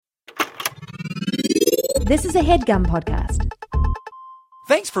This is a HeadGum podcast.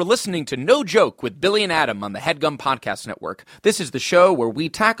 Thanks for listening to No Joke with Billy and Adam on the HeadGum Podcast Network. This is the show where we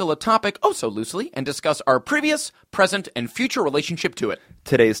tackle a topic oh so loosely and discuss our previous, present, and future relationship to it.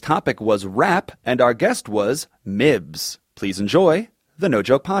 Today's topic was rap, and our guest was Mibbs. Please enjoy the No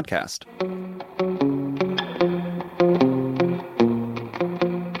Joke Podcast.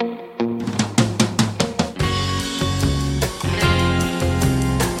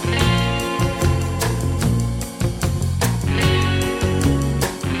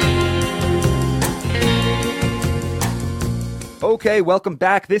 Okay, welcome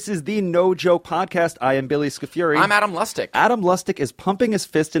back. This is the No Joke Podcast. I am Billy Scafuri. I'm Adam Lustig. Adam Lustig is pumping his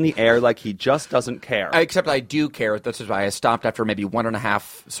fist in the air like he just doesn't care. Except I do care. This is why I stopped after maybe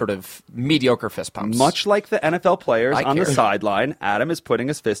 1.5 sort of mediocre fist pumps. Much like the NFL players on the sideline, Adam is putting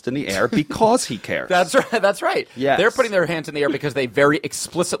his fist in the air because he cares. That's right. That's right. Yes. They're putting their hands in the air because they very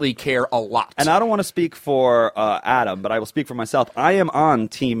explicitly care a lot. And I don't want to speak for Adam, but I will speak for myself. I am on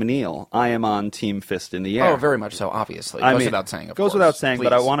Team Neil. I am on Team Fist in the Air. Oh, very much so, obviously. Goes without saying, of course. Goes without saying, Please.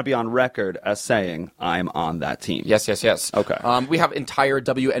 but I want to be on record as saying I'm on that team. Yes, yes, yes. Okay. We have entire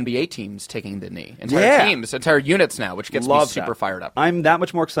WNBA teams taking the knee. Entire teams, entire units now, which gets me super fired up. I'm that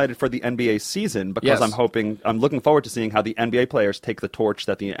much more excited for the NBA season because I'm looking forward to seeing how the NBA players take the torch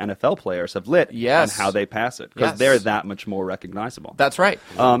that the NFL players have lit and how they pass it because they're that much more recognizable. That's right.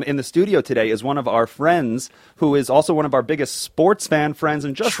 In the studio today is one of our friends who is also one of our biggest sports fan friends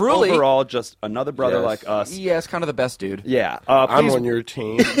and just overall just another brother like us. Yes, kind of the best dude. Yeah. I'm on your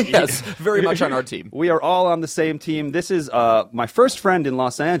team. Yes, very much on our team. We are all on the same team. This is my first friend in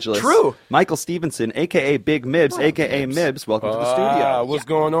Los Angeles. True. Michael Stevenson, a.k.a. Big Mibbs, a.k.a. Mibbs. Welcome to the studio. What's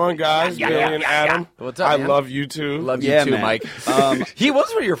going on, guys? Billy and Adam. What's up, I man? love you too. Love you too, man. Mike. He was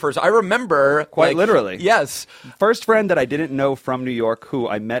one of your first. I remember. Quite literally. Yes. First friend that I didn't know from New York who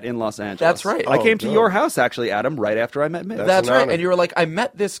I met in Los Angeles. That's right. I came to your house, actually, Adam, right after I met Mibbs. That's right. honor. And you were like, I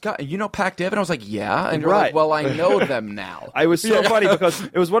met this guy. You know Pac Div? And I was like, yeah. And you're like, well, I know them now. I was so funny because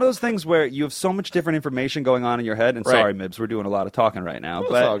it was one of those things where you have so much different information going on in your head. And sorry, Mibbs, we're doing a lot of talking right now.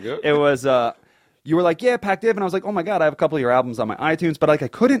 But all good. it was... you were like, yeah, Pac Div, and I was like, oh my god, I have a couple of your albums on my iTunes, but like I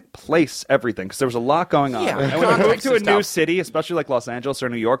couldn't place everything because there was a lot going on. Yeah, and when you move to a new city, especially like Los Angeles or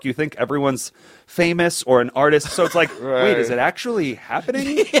New York, you think everyone's famous or an artist, so it's like, wait, is it actually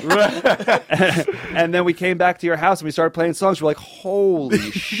happening? And then we came back to your house and we started playing songs. We're like,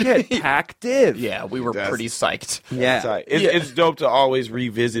 holy shit, Pac Div. Yeah, we were pretty psyched. Yeah. It's dope to always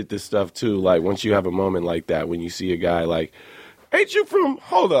revisit this stuff too. Like once you have a moment like that, when you see a guy like, ain't you from,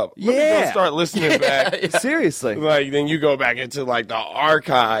 hold up, let me go start listening back. Seriously. Like, then you go back into, like, the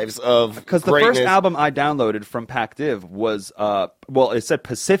archives of because the first album I downloaded from Pac Div was, it said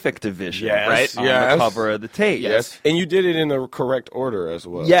Pacific Division, right? On the cover of the tape. Yes. And you did it in the correct order as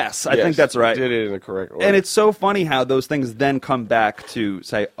well. Yes, I think that's right. You did it in the correct order. And it's so funny how those things then come back to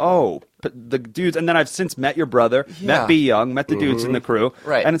say, oh, the dudes, and then I've since met your brother, met B. Young, met the dudes in the crew,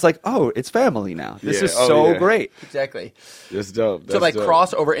 right? And it's like, oh, it's family now. This is great. Exactly. It's dope. To like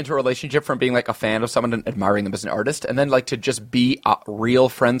cross over into a relationship from being like a fan of someone and admiring them as an artist, and then like to just be real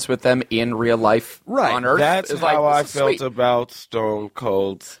friends with them in real life on Earth. That's how I felt sweet. about Stone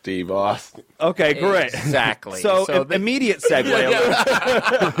Cold Steve Austin. Okay, great. Exactly. So immediate segue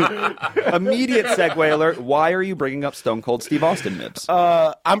alert. Immediate segue alert. Why are you bringing up Stone Cold Steve Austin, Mibbs?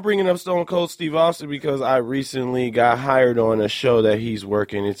 I'm bringing up Stone Cold Steve Austin because I recently got hired on a show that he's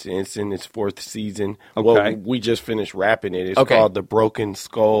working. It's in its 4th season. Okay. Well, we just finished wrapping it. It's called the Broken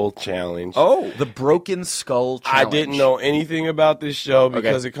Skull Challenge. Oh, the Broken Skull Challenge. I didn't know anything about this show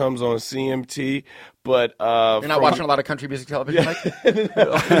because it comes on CMT. But you're not watching a lot of country music television, Mike?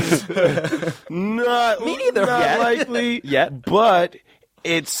 Me neither. Not likely yet. But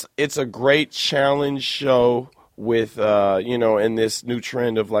it's a great challenge show with in this new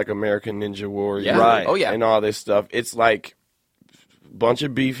trend of like American Ninja Warrior, right? Oh yeah, and all this stuff. It's like bunch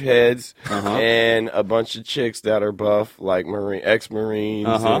of beef heads and a bunch of chicks that are buff, like ex-Marines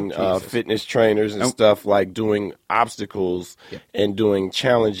and fitness trainers and stuff, like doing obstacles and doing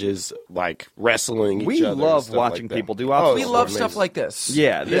challenges, like wrestling each other. We love watching people do obstacles. We love stuff like this.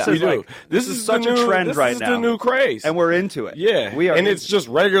 Yeah, this is such a trend right now. This is the new craze. And we're into it. Yeah. We are. And it's just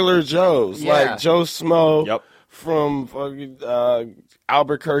regular Joes, like Joe Smo from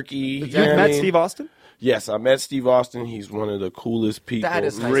Albuquerque. You've met Steve Austin? Yes, I met Steve Austin. He's one of the coolest people. That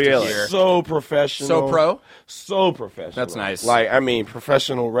is nice really to hear. So professional. So pro? So professional. That's nice. Like, I mean,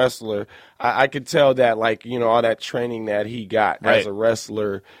 professional wrestler. I could tell that, like, you know, all that training that he got as a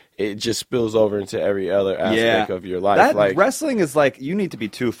wrestler, it just spills over into every other aspect of your life. That like, wrestling is like, you need to be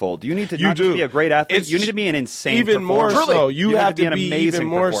twofold. You need to not just be a great athlete, you need to be an insane even performer. more so. You have to be an amazing even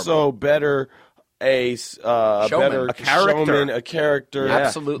more performer. so better a better a character. showman, a character,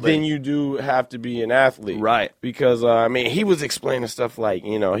 Absolutely. than you do have to be an athlete, Right? Because I mean, he was explaining stuff like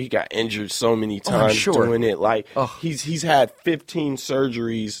he got injured so many times doing it. Like he's had 15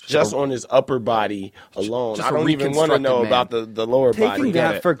 surgeries just on his upper body alone. just I a don't even want to reconstructed know man. about the lower body. Taking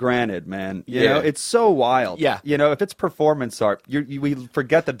that for granted, man. You know, it's so wild. Yeah. You know, if it's performance art, we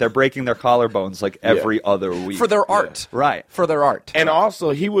forget that they're breaking their collarbones like every other week. For their art. Right. For their art. And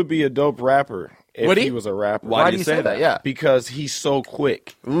also, he would be a dope rapper if Would he? he was a rapper. Why do you say that? Yeah. Because he's so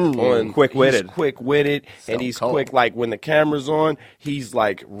quick. Quick-witted. He's quick-witted, and he's cold. quick. Like, when the camera's on, he's,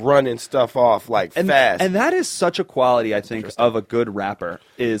 like, running stuff off, like, fast. And that is such a quality, I think, of a good rapper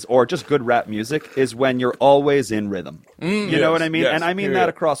or just good rap music is when you're always in rhythm. You know what I mean? yes, And I mean period. that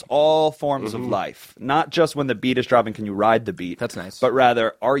across all forms of life. Not just when the beat is dropping, can you ride the beat? That's nice. But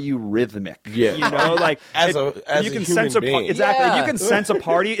rather, are you rhythmic? Yeah. You know, like As if a you can human sense being. exactly. Yeah. If you can sense a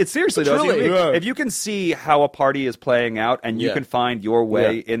party, it's seriously though. Truly. If you can see how a party is playing out and you Yeah. can find your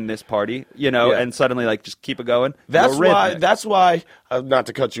way in this party, you know, Yeah. and suddenly like just keep it going. That's you're why. rhythmic. That's why. Not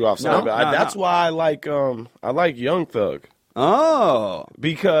to cut you off, sorry, No, but no, that's no. why I like Young Thug Oh.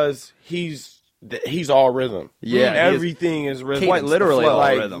 because he's all rhythm. Yeah, he is. everything is rhythm. Quite literally all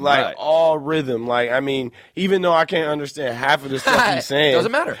like, rhythm, like right. all rhythm. Like I mean, even though I can't understand half of the stuff he's saying,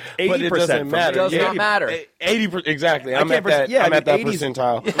 Doesn't matter. But it 80% doesn't for me. matter. Does not matter. 80% exactly. I'm can't at that. yeah, I'm I at that mean, 80s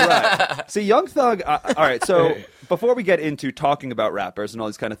percentile. Right. See, Young Thug. All right. So before we get into talking about rappers and all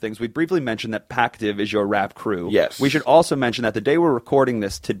these kind of things, we briefly mentioned that Pactive is your rap crew. Yes. We should also mention that the day we're recording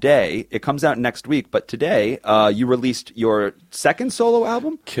this today, it comes out next week, but today you released your second solo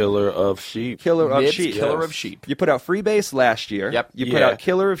album, Killer of Sheep. Killer of Mibbs, Sheep. Killer of Sheep. You put out Freebase last year. Yep. You put Yeah. out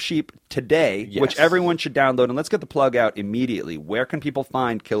Killer of Sheep today, Yes. which everyone should download. And let's get the plug out immediately. Where can people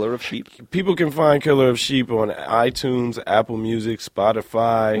find Killer of Sheep? People can find Killer of Sheep on iTunes, Apple Music,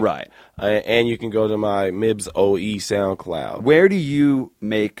 Spotify. Right. And you can go to my Mibbs OE SoundCloud. Where do you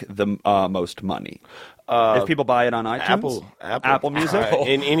make the most money? If people buy it on iTunes? Apple Music?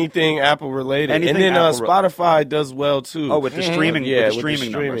 and anything Apple related. Anything and then Apple Spotify does well too. Oh, with the streaming, yeah, with the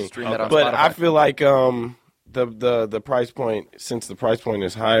streaming numbers. Stream that on But Spotify. I feel like the price point, since the price point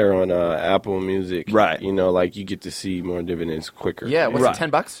is higher on Apple Music, Right. You know, like you get to see more dividends quicker. Yeah, what's Right. it,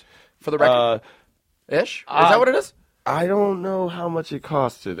 $10 for the record? Ish? Is that what it is? I don't know how much it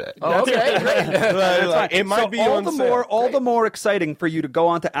costs today. Oh, okay, great. Like, it might So be all on the sale. more, all the more exciting for you to go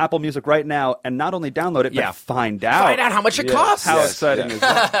onto Apple Music right now and not only download it, Yeah. but find out. Find out how much it costs. How Yes, exciting yes. is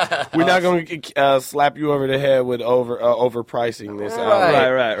that? We're not going to slap you over the head with overpricing this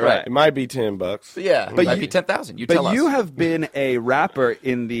album. Right. It might be $10. Yeah, But might you- be 10,000. You tell But us. you have been a rapper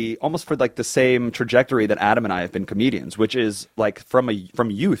in the almost for like the same trajectory that Adam and I have been comedians, which is like from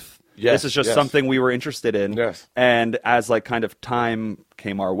youth. Yes, This is just yes. something we were interested in. Yes. And as like kind of time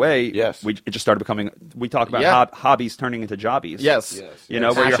came our way, Yes. it just started becoming. We talk about Yeah. hobbies turning into jobbies. Yes. You know,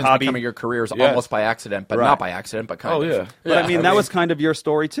 where your Passions hobby. becoming your careers Yes. almost by accident, but Right. not by accident, but kind Oh, of. yeah. But I mean, that was kind of your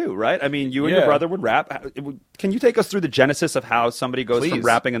story too, right? I mean, you and your Yeah. brother would rap. Can you take us through the genesis of how somebody goes from Please.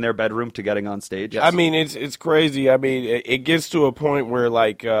 rapping in their bedroom to getting on stage? I mean, it's crazy. I mean, it gets to a point where,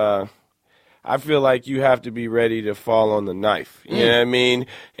 like, I feel like you have to be ready to fall on the knife. You know what I mean?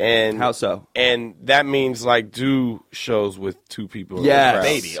 And How so? And that means, like, do shows with two people in Yes. the crowd.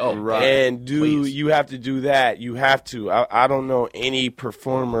 Baby. Oh, right. And Please. you have to do that. You have to. I don't know any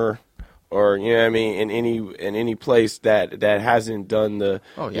performer or, you know what I mean, in any place that hasn't done the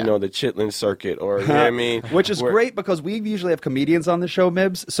yeah. the Chitlin circuit or, you know what I mean? Which is Where- great because we usually have comedians on the show,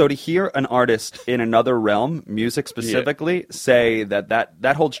 Mibbs. So to hear an artist in another realm, music specifically, say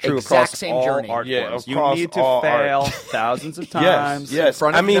that holds true Exact across same all journey. art Yeah, forms. You across need to all fail art. thousands of Yes, times. yes.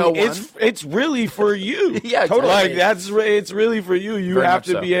 front I of mean, no it's really for you. Yeah, Totally. Like it's really for you. You Very have much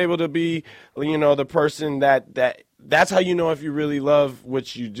to so. be able to be, the person that's how you know if you really love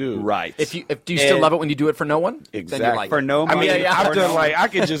what you do. Right. Do you still And- love it when you do it for no one? Then Exactly. you like For it. no I money. mean, yeah, I've for done no- like I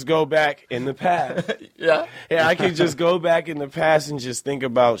could just go back in the past. Yeah. Yeah, I could just go back in the past and just think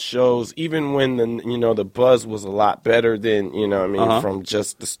about shows, even when the buzz was a lot better than from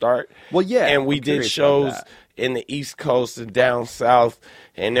just the start. Well, yeah, and we I'm did curious shows about that. in the East Coast and down South,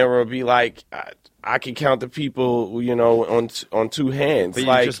 and there would be like I could count the people, on two hands. But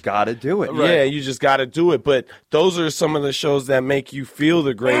like, you just got to do it. yeah, you just got to do it. But those are some of the shows that make you feel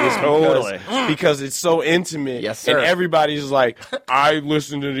the greatest Totally. because it's so intimate. Yes, sir. And everybody's like, I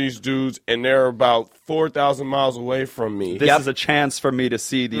listen to these dudes, and they're about 4,000 miles away from me. This is a chance for me to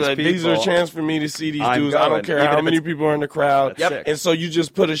see these Like, people. these are a chance for me to see these I'm dudes. I going, don't care even how if many it's- people are in the crowd. That's sick. And so you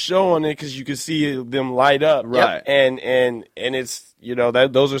just put a show on it because you can see them light up. Right. And it's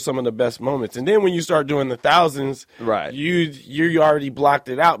those are some of the best moments. And then when you start doing the thousands, right, you already blocked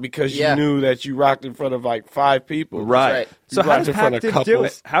it out because you knew that you rocked in front of like 5 people. Right. So how did Pactive do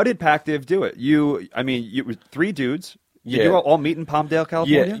it? How did Pactive do it? You were 3 dudes. Did you all meet in Palmdale,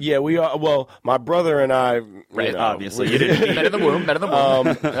 California? Yeah, we are. Well, my brother and I, obviously, you didn't met in the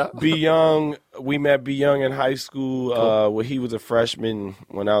womb. Be Young. We met Be Young in high school. Cool. He was a freshman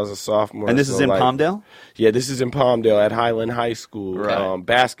when I was a sophomore. And this is in Palmdale? Yeah, this is in Palmdale at Highland High School. Right.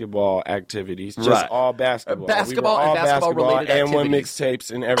 Basketball activities, just all basketball. Basketball we were all and basketball-related and one activities.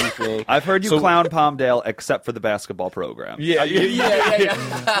 mixtapes and everything. I've heard you clown Palmdale except for the basketball program. Yeah. I've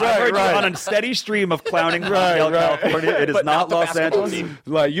heard you on a steady stream of clowning Palmdale, California. It is not Los Angeles.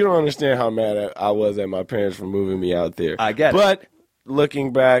 Like, you don't understand how mad I was at my parents for moving me out there. I get it. But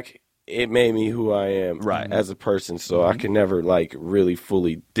looking back, it made me who I am as a person, so I can never like really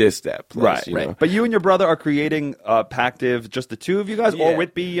fully diss that place. Right, you know? But you and your brother are creating Pactive, just the two of you guys, or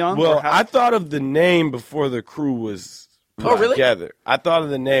with Be Young? Well, I thought of the name before the crew was put together. I thought of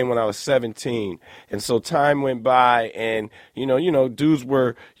the name when I was 17, and so time went by, and dudes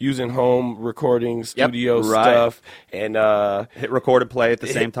were using home recording studio stuff, and hit record and play at the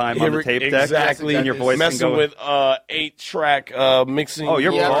same time on the tape deck. Exactly, and your voice messing can go with 8-track mixing. Oh,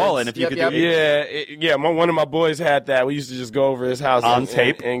 you're balling if you could do one of my boys had that. We used to just go over his house on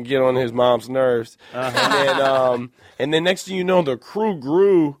tape and get on his mom's nerves, and then next thing you know, the crew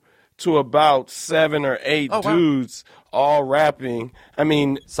grew to about 7 or 8 dudes. All rapping. I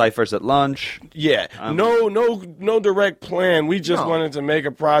mean, ciphers at lunch. Yeah, no direct plan. We just wanted to make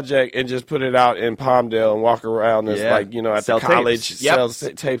a project and just put it out in Palmdale and walk around as at sell the college, tapes. sell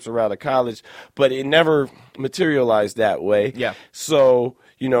tapes around the college. But it never materialized that way. Yeah. So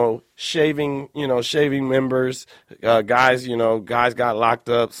shaving members, guys got locked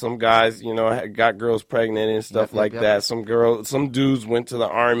up. Some guys, got girls pregnant and stuff like that. Some dudes went to the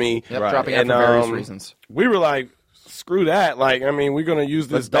army. Dropping out for various reasons. We were like, screw that. Like, I mean, we're going to use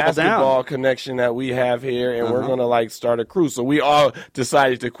this basketball connection that we have here, and we're going to, like, start a crew. So we all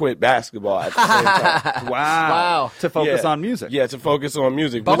decided to quit basketball at the same time. Wow. To focus on music. Yeah, to focus on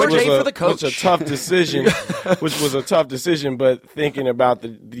music. Bummer day for the coach. Which was a tough decision, but thinking about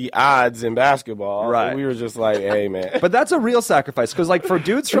the odds in basketball, we were just like, hey, man. But that's a real sacrifice, because, like, for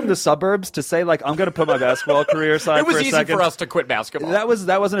dudes from the suburbs to say, like, I'm going to put my basketball career aside for a second. It was easy for us to quit basketball. That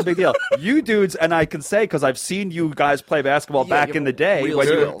wasn't a big deal. You dudes, and I can say, because I've seen you guys play basketball back in the day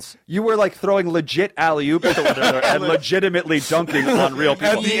when you were like throwing legit alley-oops to one another and legitimately dunking on real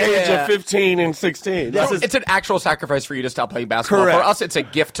people. At the age of 15 and 16. It's an actual sacrifice for you to stop playing basketball. Correct. For us, it's a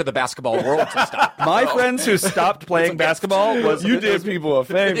gift to the basketball world to stop. My friends who stopped playing basketball you did people a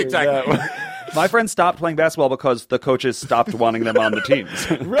favor. Exactly. My friends stopped playing basketball because the coaches stopped wanting them on the teams.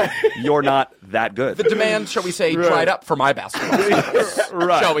 You're not that good. The demand, shall we say, dried up for my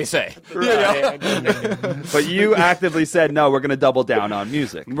basketball. Shall we say. But you actively said, no, we're going to double down on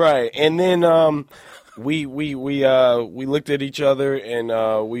music. Right. And then we looked at each other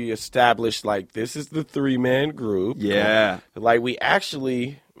and we established, like, this is the 3-man group. Yeah. Like, we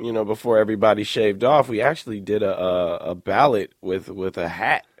actually, before everybody shaved off, we actually did a ballot with a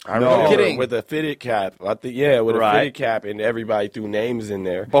hat. No kidding. With a fitted cap. With a fitted cap, and everybody threw names in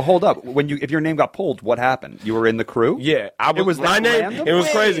there. But hold up, if your name got pulled, what happened? You were in the crew? Yeah, it was my name. Random? It was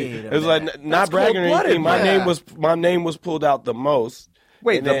crazy. It was like not bragging or anything. My name was pulled out the most.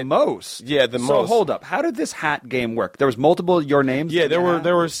 Wait, the most? Yeah, the most. So hold up, how did this hat game work? There was multiple your names. Yeah, there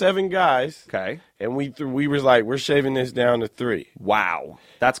were 7 guys. Okay. And we was like, we're shaving this down to 3. Wow.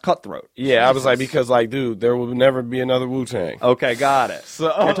 That's cutthroat. Yeah, Jesus. I was like, because, like, dude, there will never be another Wu-Tang. Okay, got it.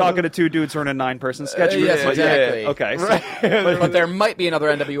 So, you're talking to 2 dudes who are in a 9-person sketch group. Yes, exactly. Yeah, okay. So, but there might be another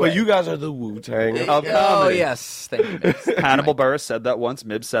NWA. But you guys are the Wu-Tang of comedy. Oh, yes. Thank you, Mibbs. Hannibal Buress said that once.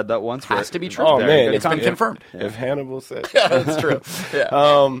 Mibbs said that once. Has to be true. Oh, man. It's been confirmed. If Hannibal said yeah, that's true. Yeah.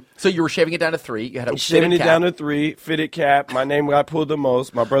 So you were shaving it down to 3. You had a shaving fitted it cap. down to 3, fitted cap. My name got pulled the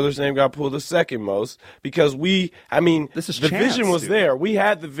most. My brother's name got pulled the second most because the vision was there. We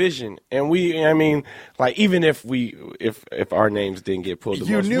had the vision, and even if our names didn't get pulled the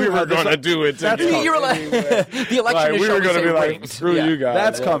most, we were going to do it together. You were like, the election we were going to be like, rigged. screw you guys.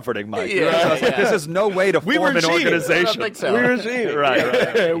 That's comforting, Mike. Yeah. This is no way to form an organization. I don't think so. We were cheating.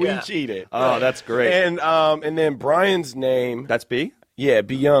 Right. We cheated. Oh, that's great. And then Brian's name. That's B? Yeah,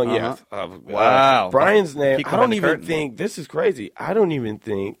 Be Young, yeah. Wow. Brian's name, I don't even think, this is crazy, I don't even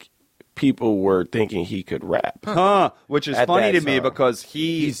think people were thinking he could rap. Which is funny to me because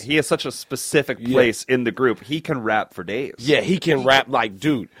he has such a specific place in the group. He can rap for days. Yeah, he can rap like,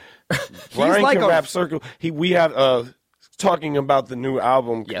 dude. Brian like can rap circle. We have talking about the new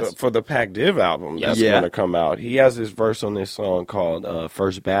album for the Pac Div album that's going to come out. He has this verse on this song called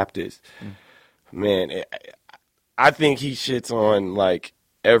First Baptist. Man, I think he shits on, like,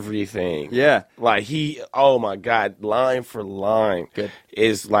 everything. Yeah. Like, oh my God, line for line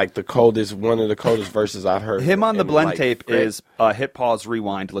is like one of the coldest verses I've heard. Him on the blend like, tape is hit pause,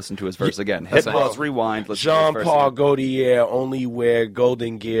 rewind, listen to his verse again. Hit pause, rewind, listen to his verse Jean-Paul again. Gaultier only wear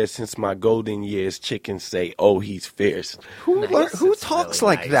golden gear since my golden years. Chickens say, oh, he's fierce. Who talks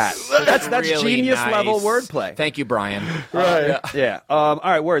really like nice. that? That's really genius nice. level wordplay. Thank you, Brian. Right. Yeah. All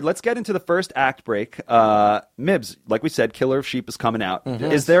right, word. Let's get into the first act break. Mibbs, like we said, Killer of Sheep is coming out.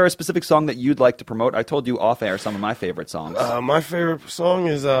 Is there a specific song that you'd like to promote? I told you off air some of my favorite songs. My favorite song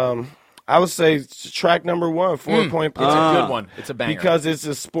is, I would say, track number 1, 4 Point Play. It's a good one. It's a banger. Because it's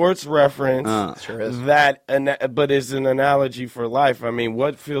a sports reference. Sure is. But it's an analogy for life. I mean,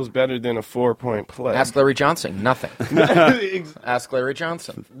 what feels better than a 4-point play? Ask Larry Johnson. Nothing. Ask Larry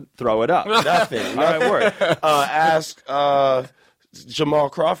Johnson. Throw it up. Nothing. All right, word. Ask Jamal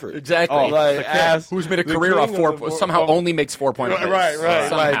Crawford. Exactly. Who's made a career off somehow only makes 4-point plays. Right.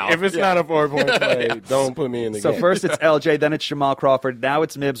 Somehow. Like, if it's not a 4-point play, don't put me in the game. So first it's LJ, then it's Jamal Crawford, now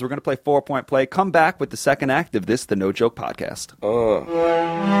it's Mibbs. We're going to play 4-point play. Come back with the second act of this, the No Joke Podcast.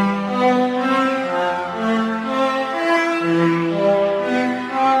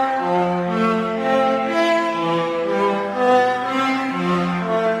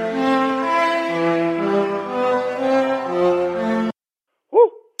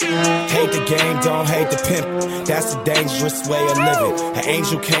 Hate the game, don't hate the pimp. That's a dangerous way of living. An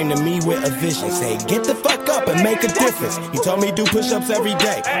angel came to me with a vision. Say, get the fuck up and make a difference. He told me do push-ups every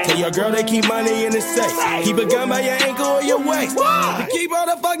day. Tell your girl they keep money in the safe. Keep a gun by your ankle or your waist. To keep all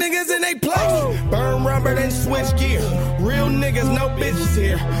the fuck niggas in they place. Burn rubber, then switch gear. Real niggas, no bitches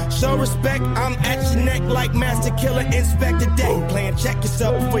here. Show respect, I'm at your neck like Master Killer Inspector Day. Playing check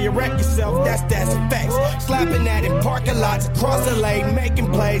yourself before you wreck yourself, that's facts. Slapping that in parking lots across the lane,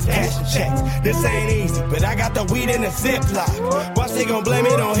 making plays, cashing checks. This ain't easy, but I got the weed in a Ziploc. Watch they gon' blame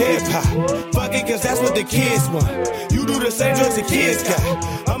it on hip-hop. Fuck it, cause that's what the kids want. You do the same drugs the kids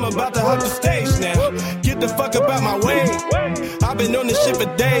got. I'm about to hop the stage now. Get the fuck up out my way. I've been on this shit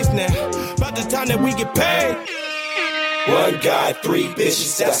for days now. About the time that we get paid. 1 guy, 3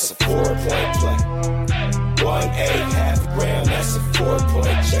 bitches, that's a 4-point play. 1/8, half a gram, that's a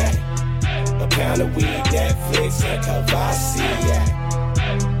 4-point jack. A pound of weed, Netflix, and Cavassier.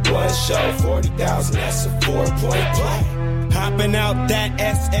 1 show, 40,000, that's a 4-point play. Hopping out that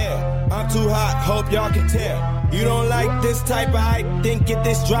SL, I'm too hot, hope y'all can tell. You don't like this type of hype, then get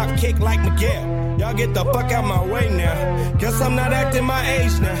this drop kick like Miguel. Y'all get the fuck out my way now. Guess I'm not acting my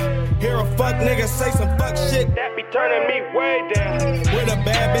age now. Hear a fuck nigga say some fuck shit that be turning me way down. We're the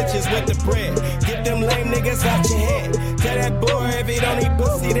bad bitches with the bread. Get them lame niggas out your head. Tell that boy if he don't eat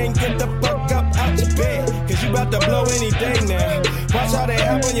pussy, then get the fuck up out your bed. Cause you about to blow any day now. Watch how they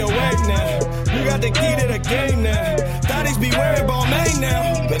hop on your wave now. You got the key to the game now. Thotties be wearing Balmain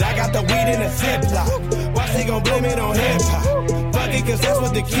now. But I got the weed in a Ziploc. Watch they gon' blame it on hip-hop. Fuck it, cause that's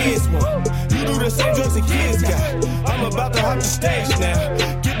what the kids want. You do the same drugs the kids got. I'm about to hop the stage now.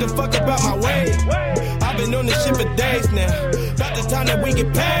 Get the fuck up out my way. I've been on this shit for days now. About the time that we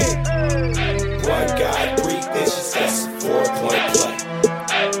get paid. 1 guy, 3 bitches, that's a 4-point play.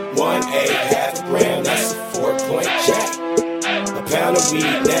 1/8, half a gram, that's a 4-point jack. A pound of weed,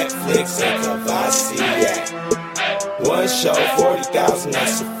 Netflix, and Cavassier. 1 show, 40,000,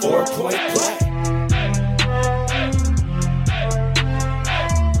 that's a 4-point play.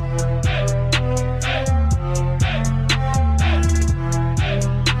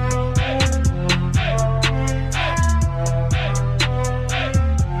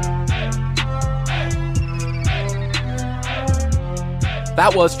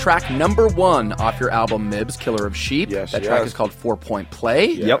 That was track number 1 off your album, Mibbs, Killer of Sheep. Yes, that track is called 4-Point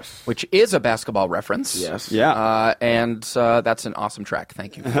Play. Yep. Which is a basketball reference. Yes. Yeah. And that's an awesome track.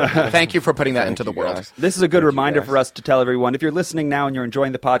 Thank you. Thank you for putting that into the world. Guys. This is a good reminder for us to tell everyone, if you're listening now and you're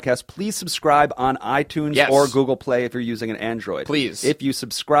enjoying the podcast, please subscribe on iTunes Yes. or Google Play if you're using an Android. Please. If you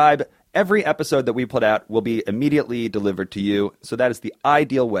subscribe, every episode that we put out will be immediately delivered to you. So that is the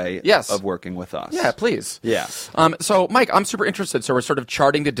ideal way of working with us. Yeah, please. Yeah. So, Mike, I'm super interested. So we're sort of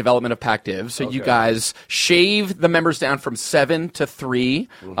charting the development of Pactiv. So you guys shave the members down from 7 to 3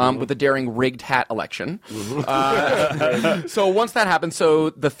 with the daring rigged hat election. So once that happens, so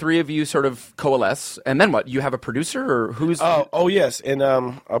the 3 of you sort of coalesce. And then what? You have a producer or who's... Oh yes, and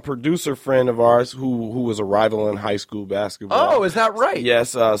a producer friend of ours who was a rival in high school basketball. Oh, is that right?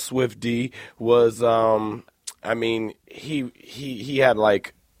 Yes, Swift D was I mean he had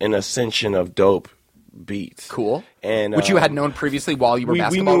like an ascension of dope beats. Cool. And which you had known previously while you were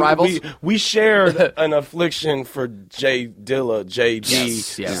basketball rivals? We shared an affliction for J Dilla,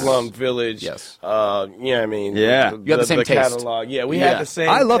 JD, Yes. Slum Village. Yes. You know what I mean? Yeah. You had the same taste. Catalog. Yeah, we had the same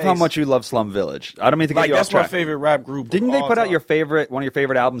I love how taste. much you love Slum Village. I don't mean to get Like, you that's off track. my favorite rap group. Didn't of they all put out time. one of your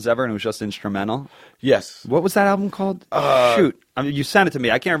favorite albums ever, and it was just instrumental? Yes. What was that album called? Shoot. I mean, you sent it to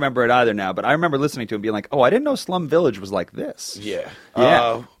me. I can't remember it either now, but I remember listening to it and being like, oh, I didn't know Slum Village was like this. Yeah.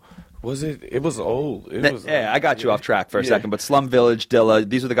 Yeah. Was it? It was old. It was. Yeah, I got you off track for a second, but Slum Village, Dilla,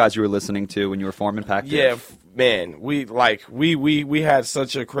 these were the guys you were listening to when you were forming Pac. Yeah, man, we had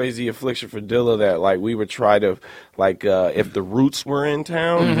such a crazy affliction for Dilla that like we would try to if the Roots were in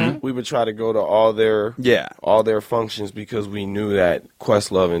town, we would try to go to all their functions because we knew that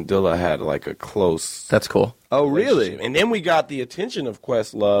Questlove and Dilla had like a close. That's cool. Oh, really? And then we got the attention of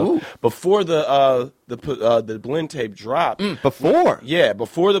Questlove before the blend tape dropped. Before? Yeah,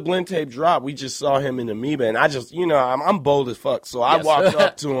 before the blend tape dropped, we just saw him in Amoeba, and I just, I'm bold as fuck, so I walked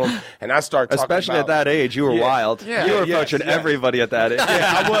up to him and I started talking Especially about, at that age, you were wild. Yeah. You were approaching everybody at that age.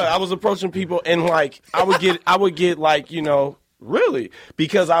 Yeah, I was approaching people, and like I would get like really,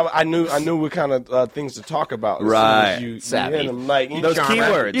 because I knew what kind of things to talk about. As Right. soon as you Savvy. hit them, like Those Charmer.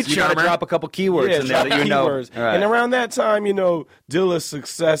 keywords. You try to Charmer. drop a couple keywords in there that you know. keywords. Right. And around that time, Dilla's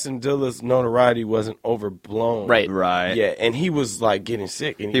success and Dilla's notoriety wasn't overblown. Right. Yeah, and he was like getting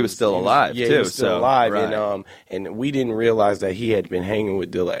sick, and He was still alive, Yeah, too, he was still so, alive, right. and we didn't realize that he had been hanging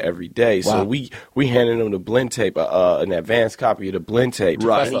with Dilla every day. So Wow. we handed him the blend tape, an advanced copy of the blend tape.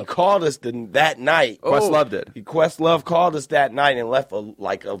 Right. And he called us that night. Questlove did. Questlove called us that night and left a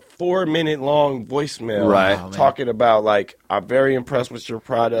 4-minute long voicemail, Right. Wow, talking about like, I'm very impressed with your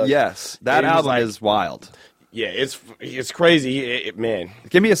product. Yes, that And he was album like, is wild. Yeah, it's crazy, man.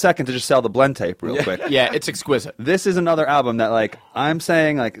 Give me a second to just sell the blend tape real quick. Yeah, it's exquisite. This is another album that, like, I'm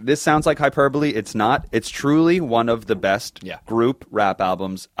saying, like, this sounds like hyperbole. It's not. It's truly one of the best group rap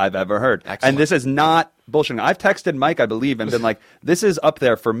albums I've ever heard. Excellent. And this is not bullshitting. I've texted Mike, I believe, and been like, this is up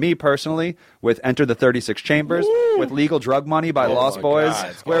there for me personally with Enter the 36 Chambers, with Legal Drug Money by Lost my Boys,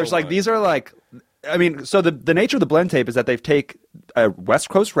 God. where it's like, these are like, I mean, so the nature of the blend tape is that they've take a West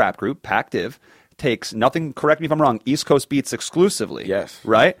Coast rap group, Pactive, takes nothing, correct me if I'm wrong, East Coast beats exclusively. Yes.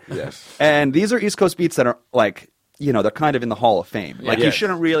 Right? Yes. And these are East Coast beats that are like, they're kind of in the Hall of Fame. Like you Yes.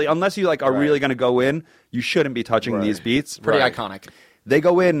 shouldn't really, unless you like are really going to go in, you shouldn't be touching these beats. Pretty iconic. They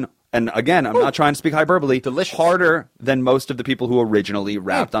go in, and again, I'm not trying to speak hyperbole, Delicious. harder than most of the people who originally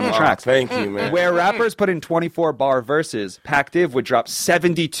rapped on the tracks. Thank you, man. Where rappers put in 24-bar verses, Pactive would drop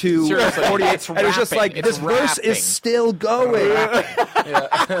 72, Seriously, 48. it's And it's just like, rapping. this It's verse rapping. is still going.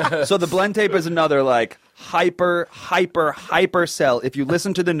 So the blend tape is another, like, hyper sell. If you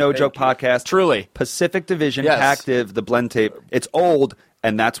listen to the No Joke podcast, Truly. Pacific Division, Yes. Pactive, the blend tape, it's old,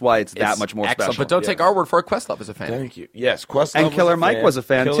 and that's why it's that It's much more excellent. special. But don't take our word for it. Questlove is a fan. Thank you. Yes, Questlove And was Killer a Mike fan. was a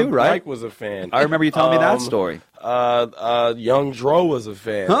fan Killer too, right? Mike was a fan. I remember you telling me that story. Young Dro was a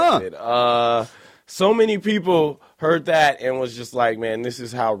fan. Huh. Of it. So many people heard that and was just like, man, this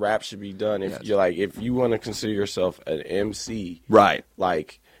is how rap should be done. If you're like, if you want to consider yourself an MC, Right.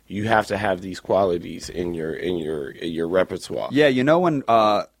 like, you have to have these qualities in your repertoire. Yeah, when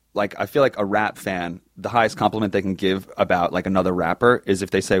like I feel like a rap fan, the highest compliment they can give about like another rapper is if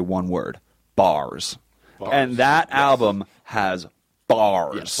they say one word, bars. And that album has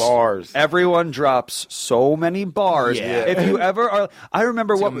bars. Yes. Bars. Everyone drops so many bars. Yeah. If you ever are, I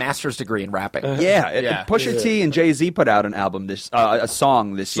remember It's what a master's degree in rapping. Yeah, Pusha T and Jay-Z put out an album a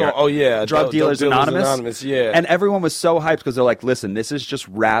song this year. Oh yeah, Drug Dealers Anonymous. Yeah, And everyone was so hyped because they're like, listen, this is just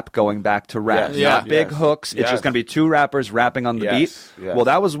rap going back to rap. Yes. Not Yeah. big Yes. hooks. It's Yes. just going to be two rappers rapping on the Yes. beat. Yes. Well,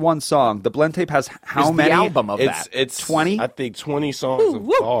 that was one song. The blend tape has how It's many? the album of that. it's 20? I think 20 songs of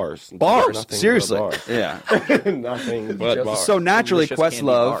bars. Bars. Nothing but Seriously. bars. Yeah. Nothing but bars. So naturally, Delicious candy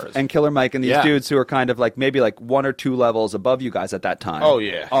Questlove bars. and Killer Mike and these Yeah. dudes who are kind of like maybe like one or two levels above you guys at that time. Oh,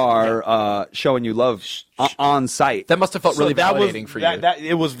 yeah. Are showing you love on site. That must have felt really that validating was, for that, you. That,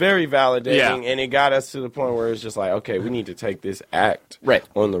 it was very validating, Yeah. and it got us to the point where it's just like, okay, we need to take this act Right.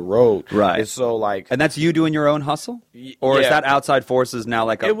 on the road. Right. And so, like, And that's you doing your own hustle? Or is yeah. that outside forces now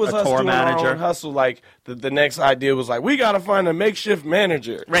like a, it was a us tour doing manager? our own hustle. Like, the next idea was like, we got to find a makeshift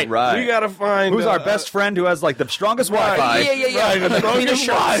manager. Right. Right. We got to find... Who's our best friend who has like the strongest Wi-Fi? Yeah. Right, the strongest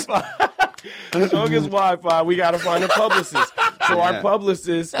Shots. Wi-Fi. The strongest Wi-Fi. We got to find a publicist. So Yeah. our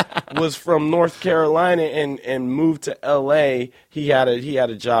publicist was from North Carolina and moved to L.A. He had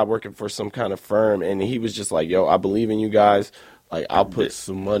a job working for some kind of firm, and he was just like, yo, I believe in you guys. Like, I'll put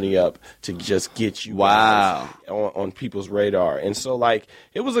some money up to just get you on people's radar. And so, like,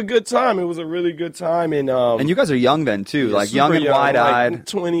 it was a good time. It was a really good time. And you guys are young then, too. Like, young and wide-eyed. Like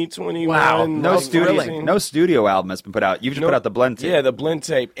 20, 21. Wow. No studio album has been put out. You've just put out the blend tape. Yeah, the blend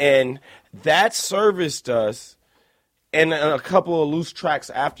tape. And that serviced us, and a couple of loose tracks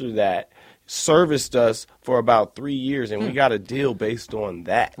after that, serviced us for about 3 years, and we got a deal based on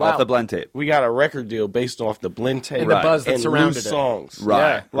that. Off the blend tape. We got a record deal based off the blend tape And the buzz that and surrounded loose it. songs.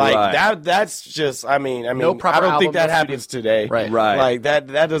 Right. Like right. that's just I mean No proper I don't think album, that no happens today. Right. Right. Like that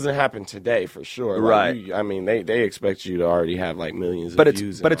doesn't happen today for sure. Like, Right. I mean they expect you to already have like millions But of it's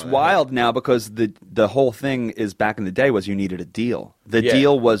views. but and it's all that. wild now because the whole thing is back in the day was you needed a deal. The Yeah.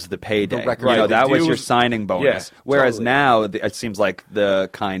 deal was the payday. The record You know, deal. that The was deal your was- signing bonus. Yeah, Whereas totally. now it seems like the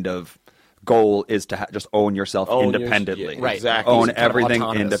kind of goal is to just own yourself Own your- independently. yeah, Right. exactly. Own Kind of everything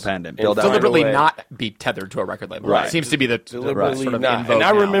autonomous. independent. And Build out Deliberately Right away. not be tethered to a record label. Right. It seems to be the Deliberately sort of not. in vogue And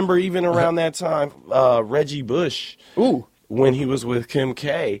I now. remember even around that time, Reggie Bush, when he was with Kim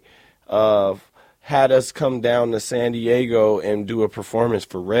K, had us come down to San Diego and do a performance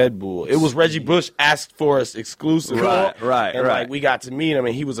for Red Bull. It was Reggie Bush asked for us exclusively. Right, And right. like we got to meet him,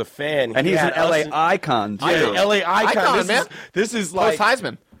 and he was a fan. And He he's an had LA us in- icon too. Yeah, LA icon. Icon, man. This is like Post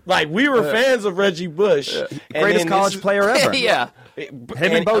Heisman. Like we were fans of Reggie Bush, And Greatest then college this is- player ever. Yeah. Him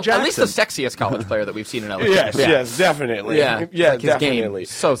and Bo Jackson. At least the sexiest college player that we've seen in LA. Yes, Yeah. yes, definitely. Yeah, yeah, like his game. definitely.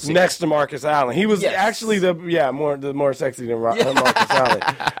 So sick. next to Marcus Allen, he was Yes. actually the more sexy than Marcus Allen.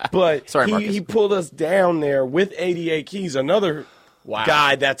 But Sorry, Marcus. he pulled us down there with 88 Keys, another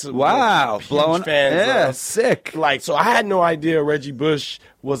guy that's a huge blowing fan of. sick. Like, so I had no idea Reggie Bush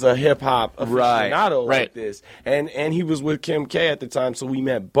was a hip hop aficionado Right. like this, and he was with Kim K at the time, so we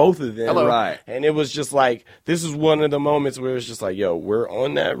met both of them. Hello. Right. And it was just like this is one of the moments where it's just like, yo, we're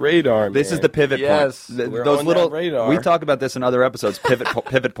on that radar. This man. is the pivot Yes. point. We're Those on little that radar. we talk about this in other episodes. Pivot points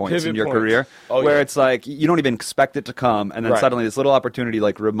Pivot in your points. career, Oh, where yeah. it's like you don't even expect it to come, and then Right. suddenly this little opportunity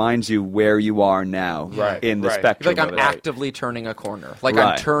like reminds you where you are now Right. in the Right. spectrum. Like I'm of it. actively turning a corner. Like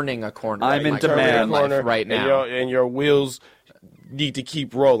Right. I'm turning a corner. I'm in Like, demand. turning life right and now. and your wheels need to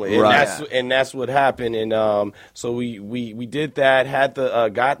keep rolling, and Right. that's what happened. And so we did that. Had the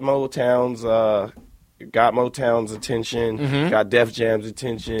got Motown's attention, got Def Jam's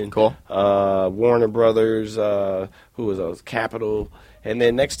attention. Cool. Warner Brothers, who was those? Capitol, and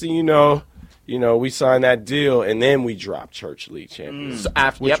then next thing you know, we signed that deal, and then we dropped Church League Champions. So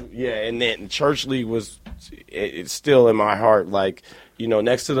after, Which, yep. Yeah, and then Church League was it's still in my heart. Like,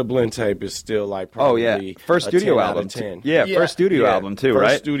 next to the blend tape is still like Oh probably yeah, first a studio 10 out album. of 10. Yeah, Yeah. first studio Yeah. album too, First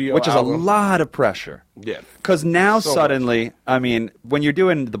right? studio Which is album. a lot of pressure. Yeah. Because now So suddenly, I mean, when you're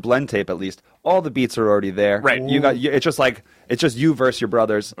doing the blend tape, at least all the beats are already there. Right. It's just you versus your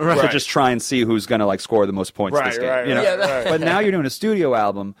brothers to Right. just try and see who's going to like score the most points Right, this game. right, you know? right, right. But now you're doing a studio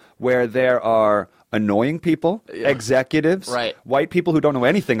album where there are annoying people, executives, Right. white people who don't know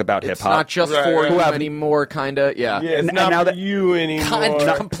anything about hip It's not hop. just Right, for right. you Who have- anymore, kind of. Yeah. Yeah, it's And not now for that- you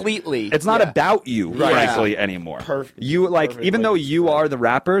anymore. Completely. It's not Yeah. about you, Right. frankly, anymore. Perfect. You like, Perfect even way though to you describe are the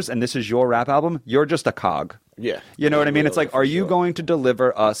rappers and this is your rap album, you're just a cog. Yeah. You know what I mean? It's like, For are you sure. going to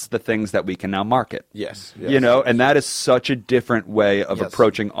deliver us the things that we can now market? Yes. You know, and that is such a different way of Yes.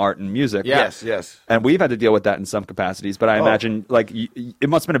 approaching art and music. Yeah. Yes. And we've had to deal with that in some capacities, but I imagine like it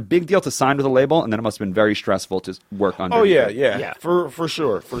must have been a big deal to sign with a label, and then it must have been very stressful to work under. Oh yeah, it. yeah, for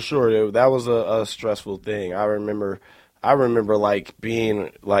sure. That was a stressful thing. I remember like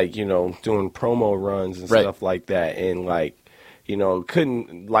being like doing promo runs and Right. stuff like that, and like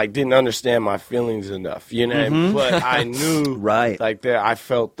didn't understand my feelings enough, But I knew Right. like that. I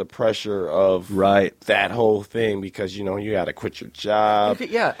felt the pressure of Right. that whole thing because you got to quit your job.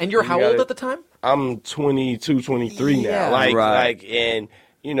 Yeah. And you're You how gotta- old at the time? I'm 22, 23 Yeah. now. Like Right. and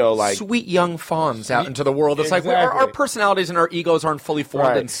like. Sweet young fawns out into the world. It's like our Exactly. personalities and our egos aren't fully formed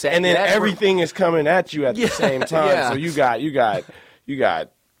Right. and set. And then yet. everything is coming at you at the same time. yeah. So you got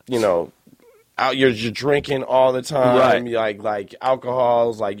out you're drinking all the time, like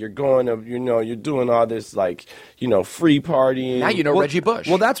alcohols, like you're going to you're doing all this like free partying. Now you know Reggie Bush.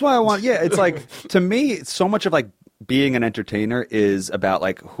 Well, that's why I want. Yeah, it's like to me, so much of like being an entertainer is about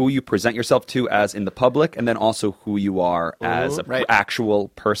like who you present yourself to as in the public, and then also who you are as a Right. actual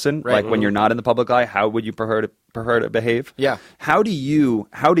person. Right. Like when you're not in the public eye, how would you prefer to behave? Yeah. How did you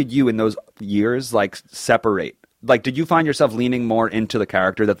in those years like separate? Like, did you find yourself leaning more into the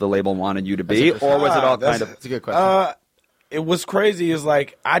character that the label wanted you to be, or was it all kind of? That's a good question. It was crazy is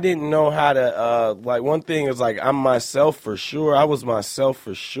like I didn't know how to like one thing is like I'm myself for sure. I was myself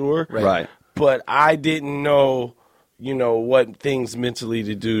for sure. Right. But I didn't know what things mentally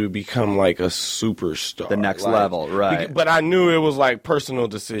to do to become like a superstar. The next level, right. But I knew it was like personal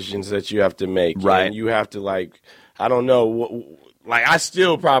decisions that you have to make. Right. And you have to I don't know I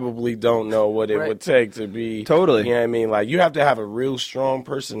still probably don't know what it would take to be. Totally. You know what I mean? Like, you have to have a real strong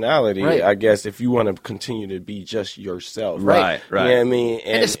personality, I guess, if you want to continue to be just yourself. Right. You know what I mean?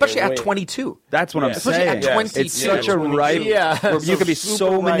 And especially at 22. That's what I'm saying. Especially at 22. It's such a ripe. Where you could be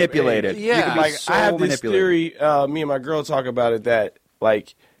so manipulated. Yeah. You could be so I have this manipulated. theory, me and my girl talk about it, that,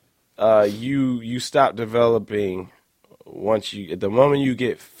 you stop developing the moment you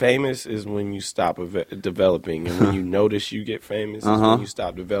get famous is when you stop developing, and when you notice you get famous is when you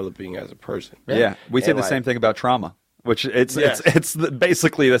stop developing as a person. Yeah, we say the same thing about trauma, which it's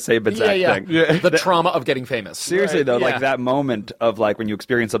basically the same exact thing. Yeah. The trauma of getting famous. Seriously though, like that moment of when you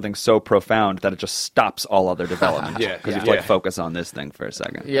experience something so profound that it just stops all other development. Because you have to focus on this thing for a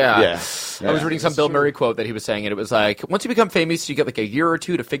second. Yeah. I was reading some Bill Murray quote that he was saying, and it was like, once you become famous, you get a year or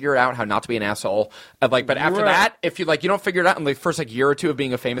two to figure out how not to be an asshole. But after that, if you you don't figure it out in the first year or two of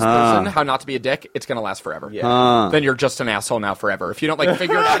being a famous person, how not to be a dick, it's gonna last forever. Then you're just an asshole now forever. If you don't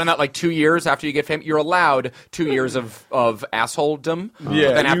figure it out in that 2 years after you get famous, you're allowed 2 years of assholedom.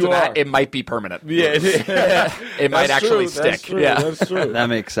 Then after that, it might be permanent. It might actually stick. That's true. That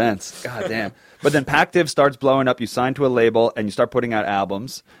makes sense. God damn. But then Pactive starts blowing up. You sign to a label and you start putting out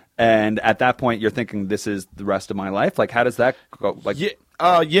albums. And at that point, you're thinking, this is the rest of my life? How does that go?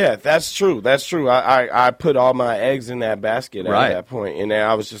 Yeah, that's true. That's true. I put all my eggs in that basket at that point. And then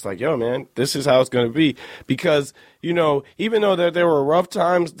I was just like, yo, man, this is how it's going to be. Because, even though there were rough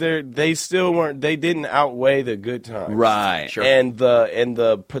times, they still weren't, they didn't outweigh the good times. Right. Sure. And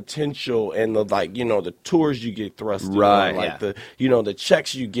the potential and the, the tours you get thrusted on, the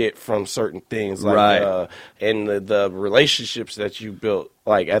checks you get from certain things, and the relationships that you built,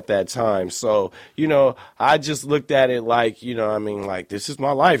 at that time. So, I just looked at it this is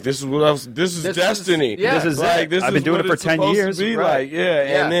my life. This is this is destiny. This is it. I've been doing it for 10 years.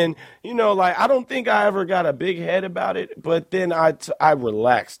 And then, I don't think I ever got a big head about it, but then I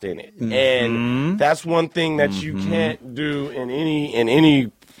relaxed in it. And that's one thing that you can't do in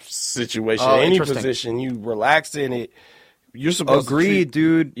any situation, any position. You relax in it. You're supposed to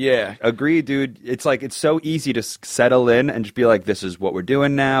dude. Yeah. Agree, dude. It's it's so easy to settle in and just be like, this is what we're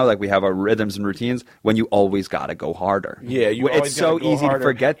doing now. We have our rhythms and routines, when you always got to go harder. Yeah. It's so easy to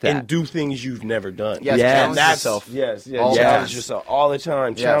forget that. And do things you've never done. Yes. Challenge yourself. Challenge yourself all the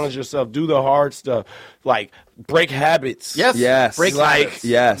time. Yes. Challenge yourself. Do the hard stuff. Break habits. Yes. Break habits.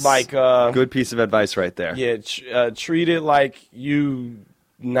 Yes. Good piece of advice right there. Yeah. Treat it like you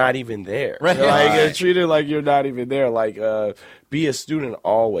not even there. Right. Treat it like you're not even there. Be a student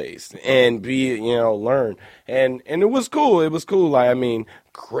always, and learn. And it was cool. It was cool.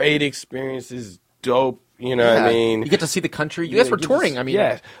 Great experiences, dope. You get to see the country. You guys were touring.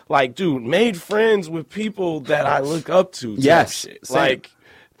 Dude, made friends with people that I look up to. Yes.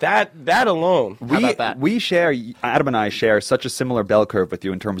 That alone. How about that? We share, Adam and I share such a similar bell curve with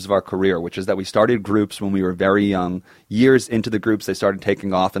you in terms of our career, which is that we started groups when we were very young. Years into the groups, they started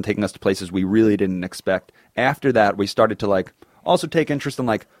taking off and taking us to places we really didn't expect. After that, we started to also take interest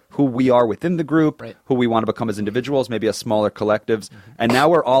in who we are within the group, who we want to become as individuals, maybe as smaller collectives. And now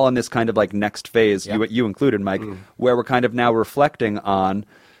we're all in this kind of next phase, you included, Mike, where we're kind of now reflecting on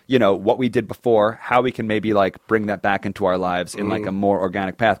what we did before, how we can maybe bring that back into our lives in a more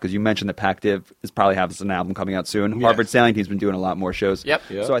organic path. Because you mentioned that Pactive is probably has an album coming out soon. Yes. Harvard Sailing Team's been doing a lot more shows. Yep.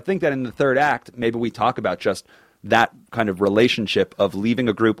 So I think that in the third act, maybe we talk about just that kind of relationship of leaving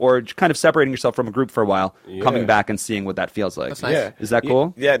a group or kind of separating yourself from a group for a while, coming back and seeing what that feels like. That's nice. Yeah. Is that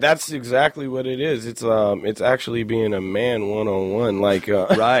cool? Yeah, that's exactly what it is. It's actually being a man one-on-one.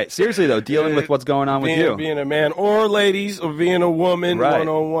 Right. Seriously, though, dealing with what's going on with you. Being a man, or ladies, or being a woman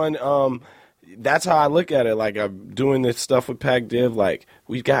one-on-one. That's how I look at it. I'm doing this stuff with Pac Div.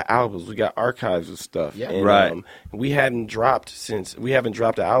 We've got albums, we got archives of stuff. Yeah. And, we haven't dropped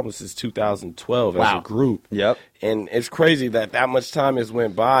an album since 2012 as a group. Yep. And it's crazy that much time has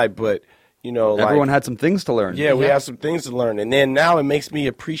went by, but everyone had some things to learn. Yeah, we have some things to learn, and then now it makes me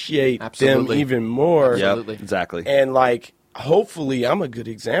appreciate them even more. Absolutely. Yep, exactly. And hopefully, I'm a good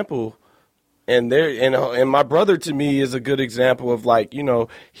example. And my brother to me is a good example of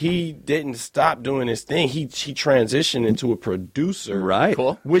he didn't stop doing his thing. He transitioned into a producer, right?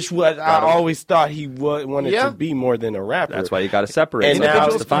 Cool. Which was I always thought he wanted to be more than a rapper. That's why you got to separate. And now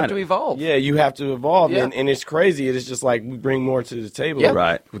you have to evolve. Yeah, you have to evolve, Yeah. and it's crazy. It's just we bring more to the table,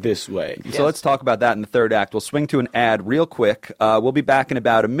 this way. So let's talk about that in the third act. We'll swing to an ad real quick. We'll be back in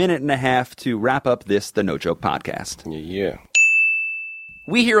about a minute and a half to wrap up the No Joke podcast. Yeah.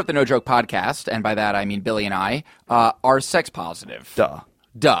 we here at the No Joke Podcast, and by that I mean Billy and I, are sex positive.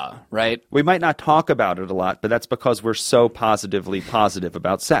 Duh, right? We might not talk about it a lot, but that's because we're so positively positive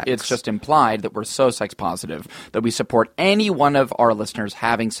about sex. It's just implied that we're so sex positive that we support any one of our listeners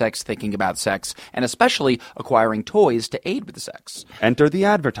having sex, thinking about sex, and especially acquiring toys to aid with sex. Enter the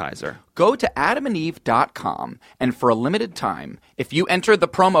advertiser. Go to adamandeve.com, and for a limited time, if you enter the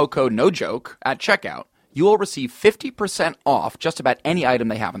promo code NOJOKE at checkout, you will receive 50% off just about any item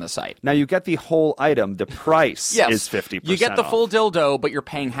they have on the site. Now, you get the whole item. The price is 50% You get the off. full dildo, but you're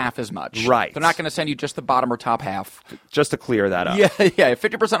paying half as much. Right. They're not going to send you just the bottom or top half. Just to clear that up. Yeah,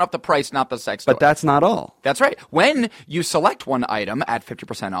 50% off the price, not the sex toy. But that's not all. That's right. When you select one item at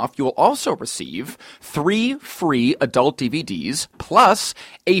 50% off, you will also receive 3 free adult DVDs plus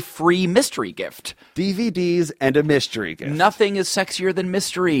a free mystery gift. DVDs and a mystery gift. Nothing is sexier than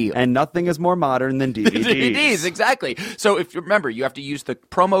mystery. And nothing is more modern than DVDs. DVDs, exactly. So if you remember, you have to use the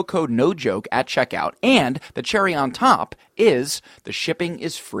promo code NOJOKE at checkout, and the cherry on top is the shipping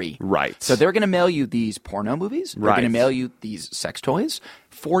is free. Right. So they're going to mail you these porno movies. They're going to mail you these sex toys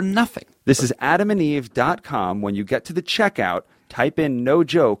for nothing. This is adamandeve.com. When you get to the checkout, type in No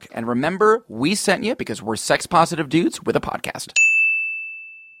Joke. And remember, we sent you because we're sex positive dudes with a podcast.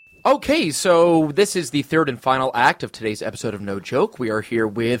 Okay, so this is the third and final act of today's episode of No Joke. We are here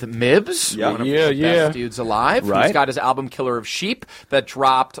with Mibbs, one of the best dudes alive. Right. He's got his album Killer of Sheep that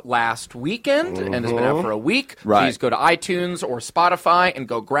dropped last weekend and has been out for a week. Right. Please go to iTunes or Spotify and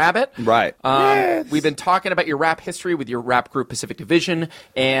go grab it. Right. We've been talking about your rap history with your rap group Pacific Division,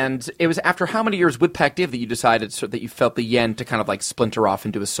 and it was after how many years with Pac Div that you decided that you felt the yen to kind of like splinter off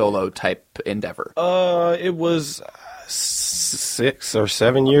into a solo type endeavor? It was 6 or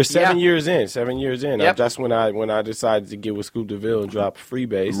 7 years. 7 years in. 7 years in. Yep. That's when I decided to get with Scoop DeVille and drop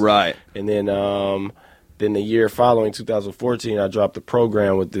Freebase. Right. And then the year following, 2014, I dropped the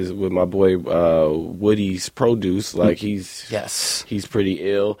program with my boy Woody's Produce. Like he's pretty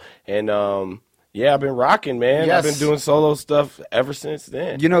ill. And I've been rocking, man. Yes. I've been doing solo stuff ever since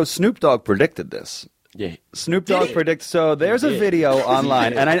then. You know, Snoop Dogg predicted this. Yeah. Snoop Dogg predicts. So there's a video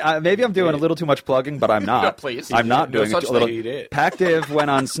online, and I maybe I'm doing a little too much plugging, but I'm not. No, please. I'm not doing such a little. thing. Pac Div went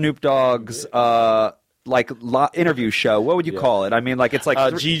on Snoop Dogg's interview show. What would you call it? I mean, like it's like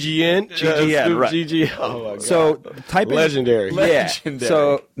GGN. GGN, Snoop right. GGN. Oh my God. So type in Legendary. Yeah. Legendary.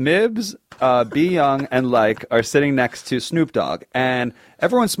 So Mibbs, B Young, and Like are sitting next to Snoop Dogg, and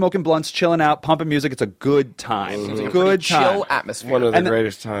everyone's smoking blunts, chilling out, pumping music. It's a good time. It's a good time. Chill atmosphere. One of the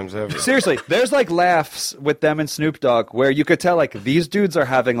greatest times ever. Seriously, there's like laughs with them and Snoop Dogg where you could tell like these dudes are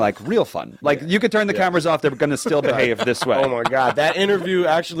having like real fun. Like you could turn the cameras off, they're going to still behave this way. Oh my God, that interview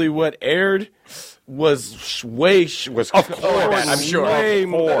actually what aired was Of course, I'm sure. way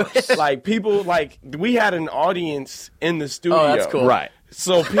more like people like we had an audience in the studio. Oh, that's cool. Right.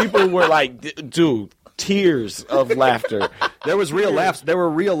 So people were like, dude, tears of laughter. There was real laughs. There were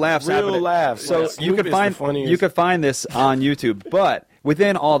real laughs. Real happening. laughs. So Like, you Snoop could is the find funniest. this on YouTube. But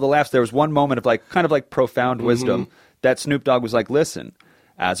within all the laughs, there was one moment of like kind of like profound wisdom that Snoop Dogg was like, "Listen,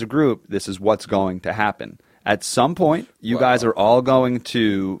 as a group, this is what's going to happen. At some point, you guys are all going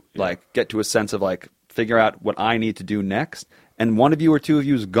to like get to a sense of like figure out what I need to do next." And one of you or two of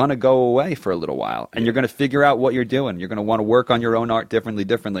you is going to go away for a little while. And you're going to figure out what you're doing. You're going to want to work on your own art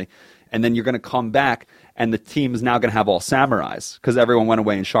differently. And then you're going to come back, and the team is now going to have all samurais because everyone went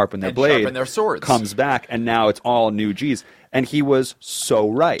away and sharpened their blade. Sharpened their swords. Comes back, and now it's all new G's. And he was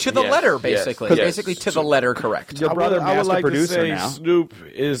so right. To the letter, basically. yes. Basically to the letter, correct. Your brother, I would master like producer to say now. Snoop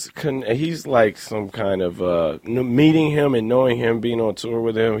is he's like some kind of meeting him and knowing him, being on tour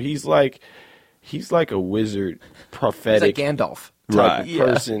with him. He's like a wizard, prophetic He's like Gandalf. type of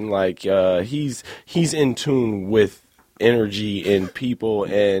person. Like he's in tune with energy and people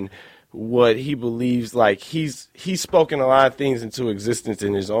and what he believes. Like he's spoken a lot of things into existence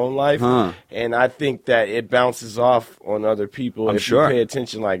in his own life, and I think that it bounces off on other people. I'm if sure. you pay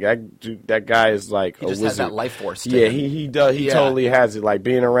attention, like that guy is like He a just wizard. has that life force to Yeah, him. he does. He totally has it. Like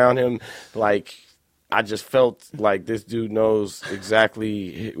being around him, like I just felt like this dude knows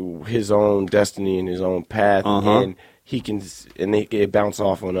exactly his own destiny and his own path, and it bounce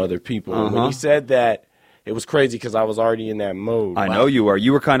off on other people. And when he said that, it was crazy because I was already in that mode. I know you were.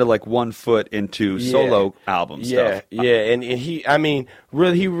 You were kind of like 1 foot into solo album stuff. Yeah, and he, I mean,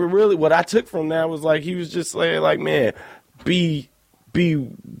 really, what I took from that was like he was just saying, like, man, be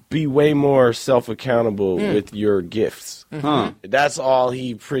way more self-accountable with your gifts. That's all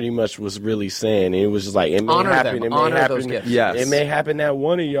he pretty much was really saying. And it was just like, it may Honor happen. them. It may Honor happen. those gifts. Yes. It may happen that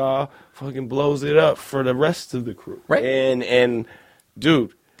one of y'all fucking blows it up for the rest of the crew. Right. And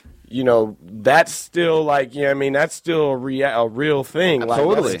dude, that's still like, that's still a real thing. Like,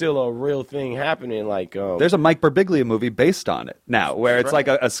 Totally. that's still a real thing happening. Like, there's a Mike Birbiglia movie based on it now, where it's like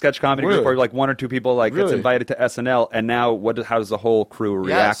a sketch comedy group where like one or two people like gets invited to SNL, and now how does the whole crew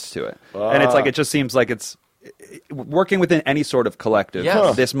react to it? And it's like, it just seems like it's working within any sort of collective.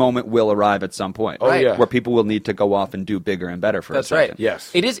 This moment will arrive at some point, where people will need to go off and do bigger and better for a second. That's right.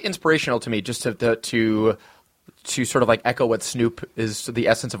 Yes. It is inspirational to me just to sort of like echo what Snoop is, the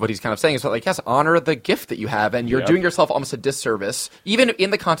essence of what he's kind of saying is that, like, yes, honor the gift that you have, and you're doing yourself almost a disservice, even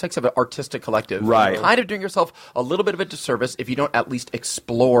in the context of an artistic collective. Right. You're kind of doing yourself a little bit of a disservice if you don't at least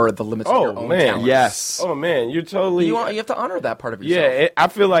explore the limits of your own talents. Yes. Oh, man, you're totally... You have to honor that part of yourself. Yeah, I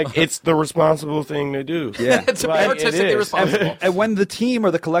feel like it's the responsible thing to do. Yeah. To be artistically responsible. And when the team or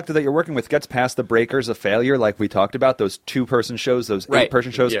the collective that you're working with gets past the breakers of failure, like we talked about, those 2-person shows, those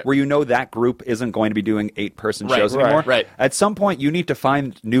 8-person shows, where that group isn't going to be doing 8-person shows anymore. Right. At some point, you need to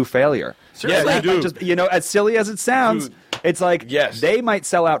find new failure. Seriously. Yeah, you do. Just, as silly as it sounds, it's like they might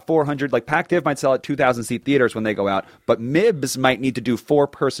sell out 400, like Pac-Div might sell out 2,000-seat theaters when they go out, but Mibbs might need to do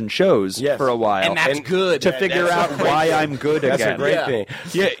 4-person shows for a while. And that's good. To figure out why I'm good again. That's a great thing.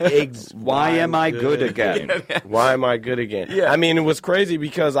 Yeah, why am I good again? Why am I good again? Yeah. I mean, it was crazy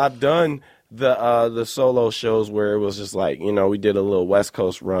because I've done the solo shows where it was just like, we did a little West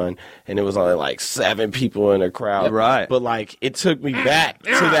Coast run and it was only like 7 people in a crowd. Right. But like it took me back to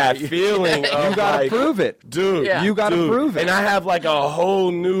that feeling of You gotta like, prove it. Dude. Yeah. You gotta prove it. And I have like a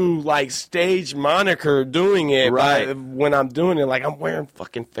whole new like stage moniker doing it. Right. When I'm doing it, like I'm wearing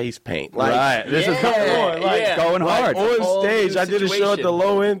fucking face paint. Like, Right. This is going, going hard. On stage, I did a show at the situation.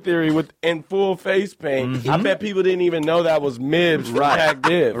 Low End Theory in full face paint. I bet people didn't even know that was Mibbs from back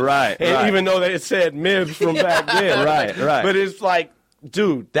then. Right, And right. even though that it said Mibbs from back then. Right. But it's like,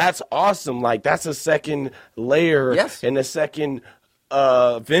 dude, that's awesome. Like, that's a second layer and a second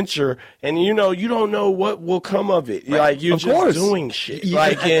venture. And, you don't know what will come of it. Like, you're just doing shit.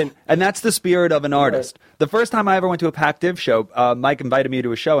 Like, and that's the spirit of an artist. The first time I ever went to a Pac-Div show, Mike invited me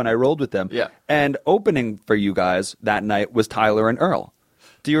to a show, and I rolled with them. Yeah. And opening for you guys that night was Tyler and Earl.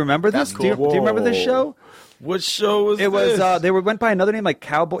 Do you remember this? That's cool. Do you remember this show? what show was it this? was they went by another name, like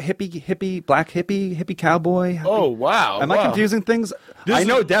cowboy, black hippie cowboy. Oh, wow. Am I confusing things? I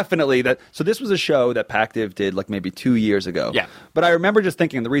know definitely that. So this was a show that Pac-Div did like maybe 2 years ago. Yeah. But I remember just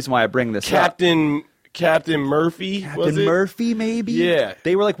thinking, the reason why I bring this up. Captain Murphy, was it? Murphy, maybe? Yeah.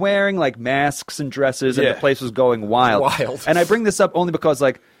 They were like wearing like masks and dresses, and the place was going wild. And I bring this up only because,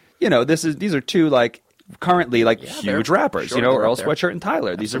 like, these are two like currently like huge rappers, sure, Earl Sweatshirt and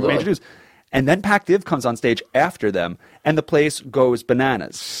Tyler. These are major dudes. And then Pac-Div comes on stage after them, and the place goes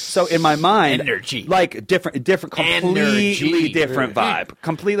bananas. So in my mind, energy, like different, completely different vibe,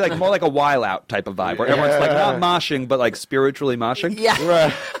 completely like more like a While Out type of vibe, where everyone's like not moshing, but like spiritually moshing. Yeah,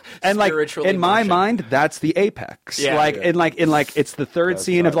 right. And like in my mind, that's the apex. Yeah. In it's the third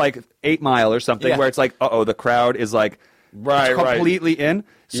scene of like 8 Mile or something, where it's like, the crowd is like completely in.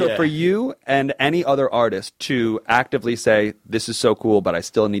 So for you and any other artist to actively say, this is so cool, but I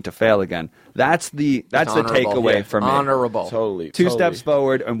still need to fail again, that's the takeaway for me. Honorable. Totally. Two steps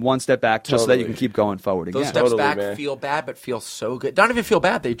forward and 1 step back, just so that you can keep going forward again. Those steps back feel bad, but feel so good. Don't even feel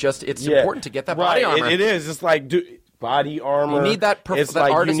bad. It's important to get that body armor. It is. It's like, body armor. You need that it's that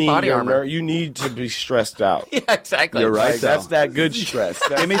like artist you need body armor. You need to be stressed out. Yeah, exactly. You're right. Like, that's that good stress.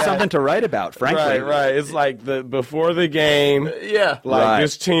 Give me something to write about, frankly. Right. It's like before the game. Yeah. Like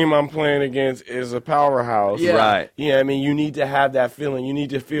this team I'm playing against is a powerhouse. Yeah. Right. Yeah, I mean, you need to have that feeling. You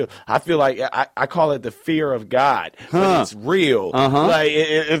need to feel. I feel like I call it the fear of God. But it's real. Like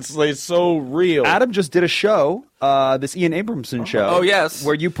it's so real. Adam just did a show. This Ian Abramson show. Oh, yes.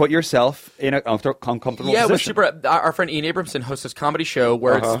 Where you put yourself in a uncomfortable position. Yeah, it was super. Our friend Ian Abramson hosts this comedy show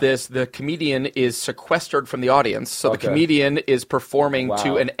where the comedian is sequestered from the audience. So the comedian is performing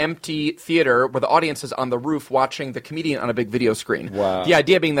to an empty theater where the audience is on the roof watching the comedian on a big video screen. Wow. The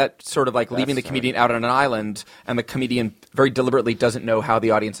idea being that sort of like leaving the comedian out on an island, and the comedian very deliberately doesn't know how the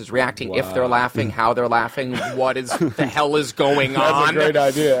audience is reacting, if they're laughing, how they're laughing, what is the hell is going on. That's a great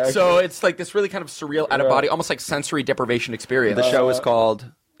idea, actually. So it's like this really kind of surreal, out of body, almost like sensory deprivation experience. The show is called...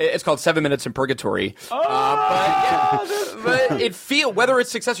 It's called 7 Minutes in Purgatory. But whether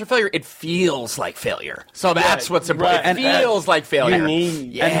it's success or failure, it feels like failure. So that's what's important. It feels like failure. And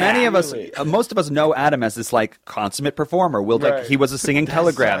many of us, most of us know Adam as this like consummate performer. He was a singing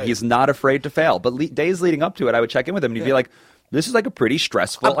telegram. Right. He's not afraid to fail. But days leading up to it, I would check in with him and he'd be like, this is like a pretty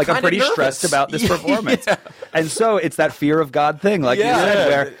stressful, I'm pretty stressed about this performance. And so it's that fear of God thing, like you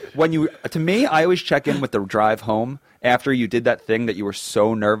said, where to me, I always check in with the drive home. after you did that thing that you were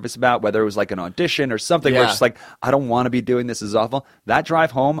so nervous about, whether it was like an audition or something where it's just like, I don't want to be doing this, is awful. That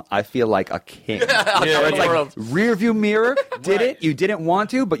drive home, I feel like a king. It's like rear view mirror, did it, you didn't want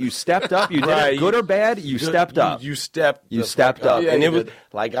to, but you stepped up, you did it, good or bad, you stepped up. You stepped up. Yeah, and it was,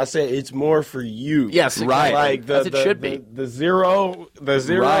 like I said, it's more for you. Yes, right. Like as it should be. The zero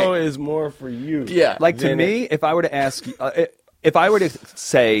is more for you. Yeah. Like to me, if I were to ask, if I were to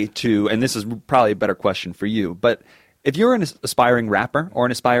say to, and this is probably a better question for you, but if you're an aspiring rapper or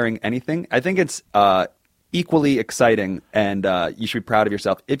an aspiring anything, I think it's equally exciting, and you should be proud of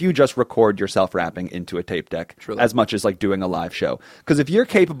yourself if you just record yourself rapping into a tape deck. Truly. As much as like doing a live show. Because if you're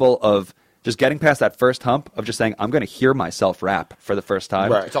capable of just getting past that first hump of just saying, I'm going to hear myself rap for the first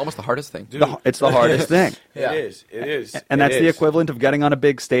time. Right. It's almost the hardest thing. It's the hardest thing. It is. And that's the equivalent of getting on a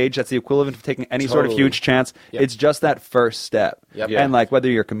big stage. That's the equivalent of taking any sort of huge chance. Yep. It's just that first step. Yep. And like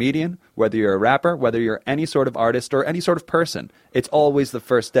whether you're a comedian, whether you're a rapper, whether you're any sort of artist or any sort of person, it's always the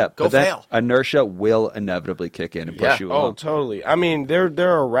first step. Go fail. Inertia will inevitably kick in and push you along. Oh, totally. I mean, there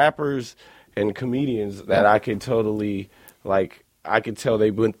are rappers and comedians that I can totally like. I could tell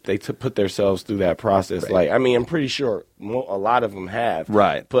they put themselves through that process. Right. Like, I mean, I'm pretty sure a lot of them have.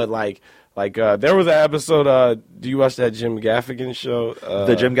 Right. But like there was an episode. Do you watch that Jim Gaffigan show?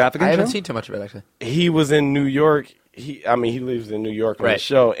 The Jim Gaffigan show? I haven't seen too much of it actually. He was in New York. He lives in New York on the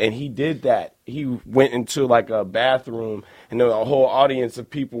show, and he did that. He went into like a bathroom, and there was a whole audience of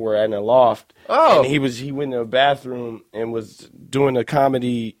people were in a loft. Oh, and he went in a bathroom and was doing a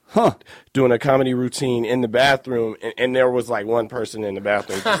comedy routine in the bathroom, and there was like one person in the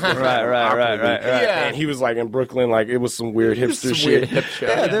bathroom. Right. Yeah. And he was like in Brooklyn, like it was some weird hipster shit.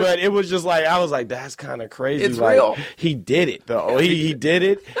 But it was just like I was like, that's kind of crazy. It's like, real. He did it though. He did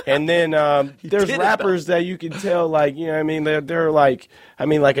it, and then there's rappers that you can tell, like, you know what I mean, they're like, I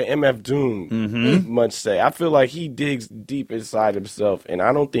mean, like an MF Doom, much say. I feel like he digs deep inside himself, and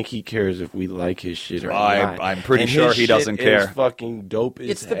I don't think he cares if we like his shit or not. I'm pretty sure he doesn't care. It's fucking dope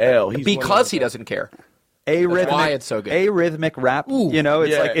as hell. Because he doesn't care. That's why it's so good. Arrhythmic rap. Ooh. You know,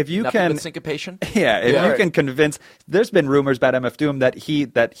 it's like if you Nothing can but syncopation. Yeah, if you can convince. There's been rumors about MF Doom that he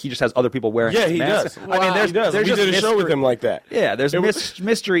just has other people wearing. Yeah, he masks. does. I mean, he does. We did a show with him like that. Yeah, there's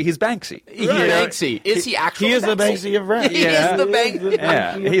mystery. He's Banksy. He's Banksy. Is he actually? He is the Banksy of rap. He is the Banksy.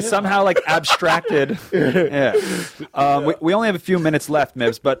 Yeah, he's somehow like abstracted. Yeah. We only have a few minutes left,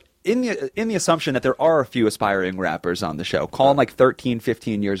 Mibbs, but in the assumption that there are a few aspiring rappers on the show, call them like 13,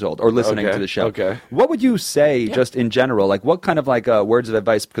 15 years old or listening to the show. Okay. What would you say just in general? Like what kind of like words of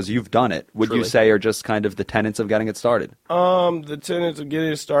advice, because you've done it, would you say are just kind of the tenets of getting it started? The tenets of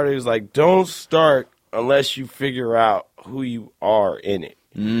getting it started is like, don't start unless you figure out who you are in it,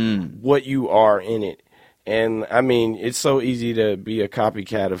 what you are in it. And I mean, it's so easy to be a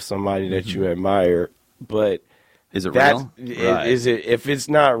copycat of somebody that you admire, but is it real? Is it? If it's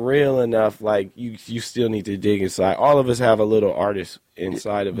not real enough, like you still need to dig inside. All of us have a little artist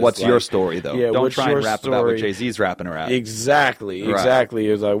inside of us. What's your story though? Yeah, don't try and rap story? about what Jay-Z's rapping around. Exactly.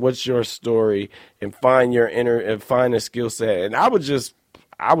 It's like, what's your story, and find your find a skill set. And I would just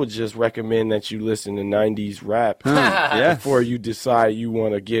recommend that you listen to 90s rap before you decide you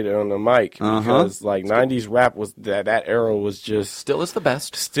want to get on the mic. Because like 90s rap was that era was just still is the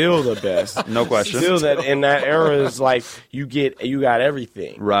best. Still the best. No question. Still that in that era is like you got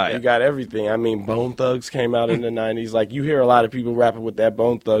everything. Right. You got everything. I mean, Bone Thugs came out in the 90s. Like you hear a lot of people rapping with that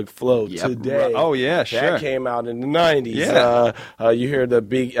Bone Thug flow today. Oh yeah, sure. That came out in the 90s. Yeah. You hear the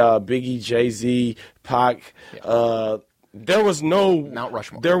Biggie, Jay-Z, Pac, there was no Mount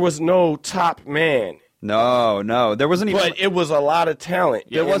Rushmore. There was no top man. No, there wasn't even. But it was a lot of talent.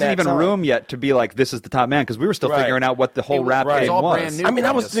 There wasn't even room yet to be like, this is the top man, because we were still figuring out what the whole rap game was. Brand new. I mean,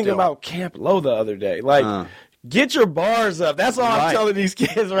 I was thinking about Camp Lo the other day. Like, get your bars up. That's all I'm telling these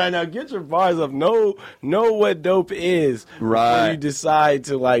kids right now. Get your bars up. Know what dope is before you decide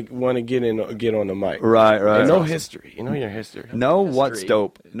to like want to get on the mic. Right. And know history. You know your history. Know what's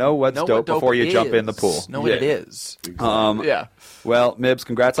dope. Know what's dope before you jump in the pool. Know what it is. Yeah. Well, Mibbs,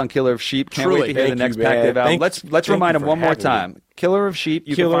 congrats on Killer of Sheep. Can't wait to hear the next man. Pac Div album. Let's remind them one more time. Killer of Sheep.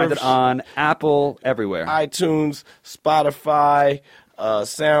 You can find it on Apple, everywhere. iTunes, Spotify,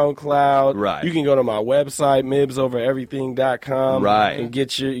 SoundCloud. Right. You can go to my website, mibbsovereverything.com. Right. And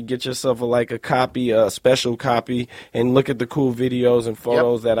get yourself a copy, a special copy, and look at the cool videos and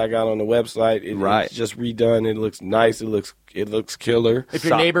photos that I got on the website. It's just redone. It looks nice. It looks killer. If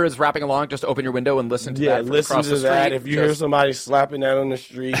your neighbor is rapping along, just open your window and listen to that. Listen to that. If you hear somebody slapping that on the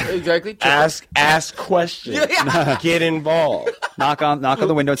street, exactly. Ask questions. Get involved. Knock on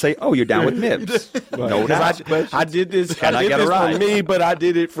the window and say, "Oh, you're down with Mibbs." No, I did this. Can I get a for ride? me, but I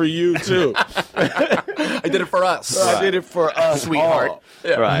did it for you too. I did it for us. I did it for us, Sweetheart. all.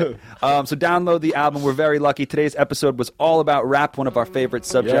 Yeah. Right. So download the album. We're very lucky. Today's episode was all about rap, one of our favorite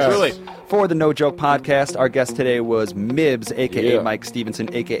subjects. Yes. Truly. For the No Joke podcast, our guest today was Mibbs, a.k.a. Mike Stevenson,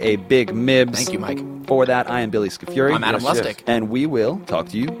 a.k.a. Big Mibbs. Thank you, Mike. For that, I am Billy Scafuri. I'm Adam Lustig. And we will talk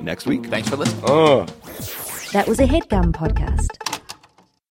to you next week. Thanks for listening. That was a HeadGum podcast.